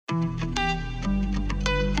Welcome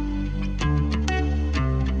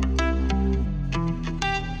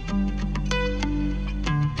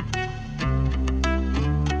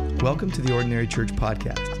to the Ordinary Church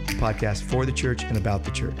Podcast, a podcast for the church and about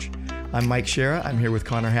the church. I'm Mike Shera. I'm here with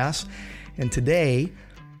Connor Hass. And today,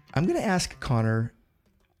 I'm going to ask Connor,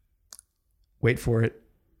 wait for it,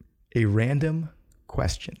 a random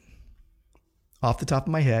question. Off the top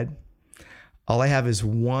of my head, all I have is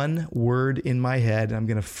one word in my head, and I'm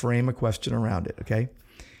going to frame a question around it, okay?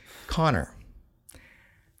 Connor,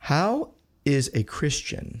 how is a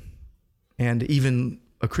Christian, and even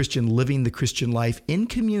a Christian living the Christian life in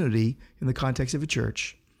community in the context of a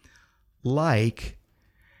church, like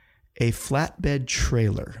a flatbed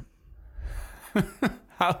trailer?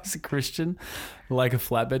 How is a Christian like a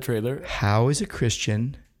flatbed trailer? How is a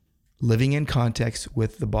Christian living in context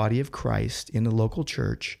with the body of Christ in the local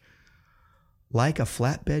church like a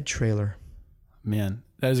flatbed trailer? Man,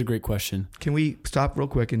 that is a great question. Can we stop real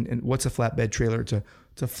quick? And what's a flatbed trailer? It's a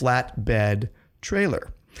flatbed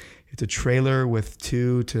trailer. It's a trailer with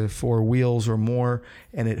 2 to 4 wheels or more,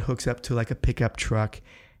 and it hooks up to like a pickup truck,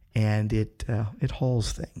 and it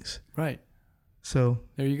hauls things. Right. So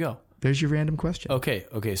there you go. There's your random question. Okay.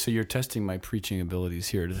 So you're testing my preaching abilities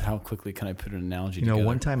here. How quickly can I put an analogy together?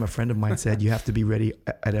 One time a friend of mine said you have to be ready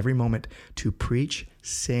at every moment to preach,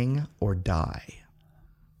 sing, or die.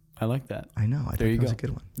 I like that. I know. I think that was a good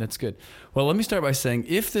one. That's good. Well, let me start by saying,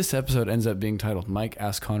 if this episode ends up being titled Mike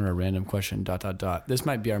Ask Connor a Random Question, ... this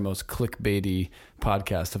might be our most clickbaity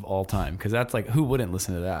podcast of all time, because that's like, who wouldn't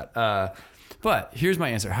listen to that? But here's my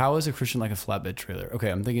answer. How is a Christian like a flatbed trailer?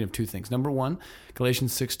 Okay, I'm thinking of 2 things. Number 1,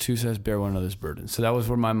 Galatians 6:2 says, bear one another's burdens. So that was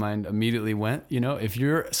where my mind immediately went.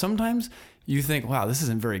 Sometimes you think, wow, this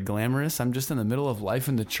isn't very glamorous. I'm just in the middle of life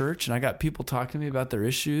in the church, and I got people talking to me about their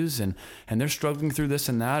issues, and they're struggling through this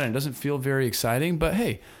and that, and it doesn't feel very exciting. But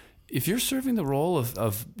hey, if you're serving the role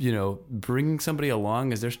of bringing somebody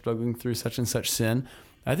along as they're struggling through such and such sin,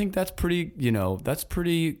 I think that's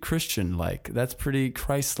pretty Christian-like. That's pretty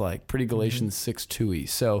Christ-like, pretty Galatians 6:2-y.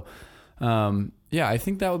 So, I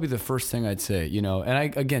think that would be the first thing I'd say,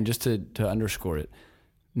 and just to underscore it,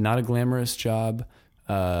 not a glamorous job.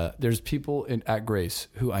 There's people at Grace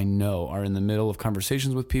who I know are in the middle of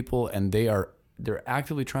conversations with people, and they're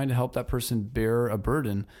actively trying to help that person bear a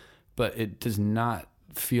burden, but it does not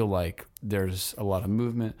feel like there's a lot of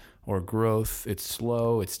movement or growth. It's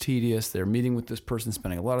slow, it's tedious. They're meeting with this person,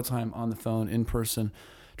 spending a lot of time on the phone, in person,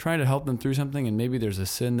 trying to help them through something, and maybe there's a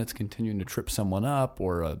sin that's continuing to trip someone up,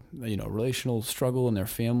 or a relational struggle in their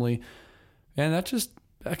family, and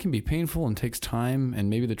that can be painful and takes time, and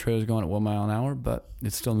maybe the trailer's going at 1 mile an hour, but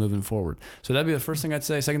it's still moving forward. So that'd be the first thing I'd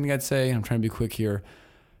say. Second thing I'd say, and I'm trying to be quick here,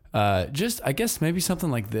 I guess maybe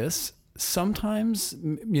something like this. Sometimes,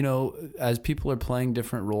 as people are playing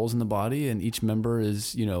different roles in the body, and each member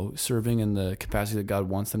is, serving in the capacity that God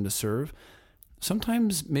wants them to serve,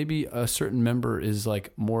 sometimes maybe a certain member is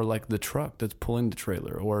like more like the truck that's pulling the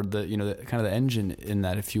trailer, or the kind of the engine in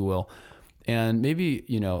that, if you will. And maybe,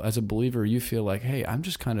 as a believer, you feel like, hey, I'm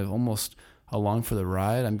just kind of almost along for the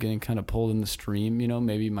ride. I'm getting kind of pulled in the stream.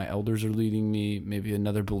 Maybe my elders are leading me. Maybe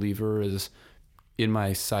another believer is in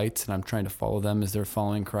my sights, and I'm trying to follow them as they're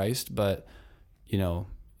following Christ. But,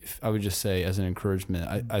 if I would just say as an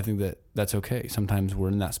encouragement, I think that's okay. Sometimes we're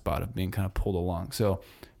in that spot of being kind of pulled along. So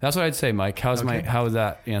that's what I'd say, Mike. How is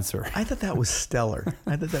that answer? I thought that was stellar.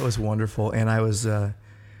 I thought that was wonderful. And I was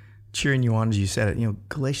cheering you on as you said it.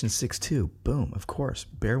 Galatians 6:2, boom, of course,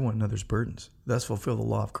 bear one another's burdens, thus fulfill the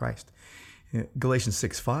law of Christ. Galatians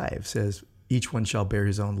 6:5 says, each one shall bear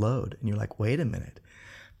his own load. And you're like, wait a minute,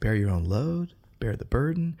 bear your own load, bear the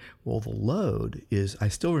burden. Well, the load is, I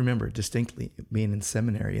still remember distinctly being in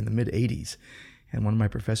seminary in the mid-'80s, and one of my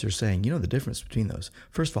professors saying, the difference between those.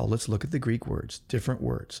 First of all, let's look at the Greek words, different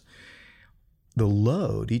words. The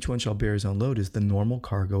load, each one shall bear his own load, is the normal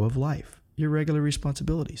cargo of life, your regular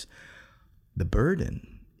responsibilities. The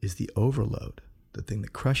burden is the overload, the thing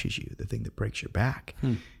that crushes you, the thing that breaks your back.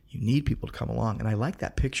 You need people to come along. And I like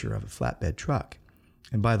that picture of a flatbed truck.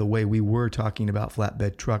 And by the way, we were talking about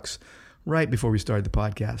flatbed trucks right before we started the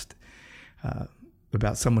podcast,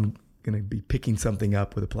 about someone going to be picking something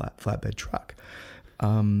up with a flatbed truck.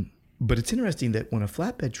 But it's interesting that when a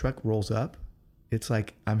flatbed truck rolls up, it's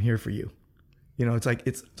like, I'm here for you.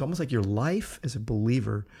 It's almost like your life as a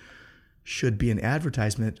believer should be an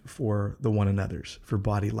advertisement for the one another's, for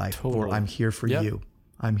body life. Totally. Or I'm here for you.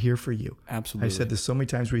 I'm here for you. Absolutely. I've said this so many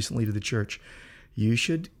times recently to the church. You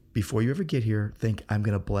should, before you ever get here, think, I'm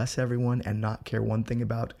going to bless everyone and not care one thing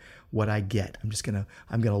about what I get. I'm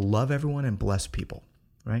going to love everyone and bless people.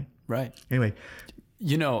 Right? Right. Anyway.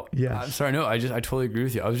 Yeah. I'm sorry. No, I totally agree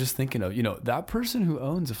with you. I was just thinking of, that person who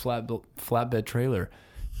owns a flatbed trailer,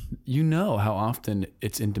 how often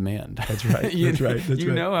it's in demand. That's right. That's right.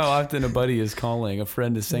 Know how often a buddy is calling, a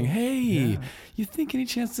friend is saying, hey, you think any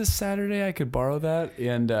chance this Saturday I could borrow that?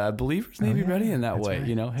 And believers may be ready in that way. Right.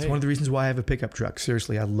 Hey. It's one of the reasons why I have a pickup truck.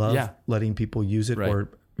 Seriously, I love letting people use it. Right. Or,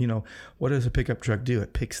 what does a pickup truck do?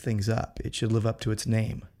 It picks things up. It should live up to its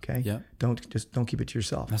name. Okay. Yeah. Don't keep it to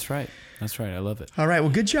yourself. That's right. I love it. All right. Well,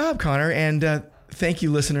 good job, Connor. And thank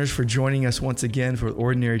you, listeners, for joining us once again for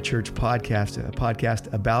Ordinary Church Podcast, a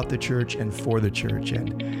podcast about the church and for the church.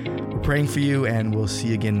 And we're praying for you, and we'll see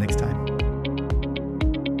you again next time.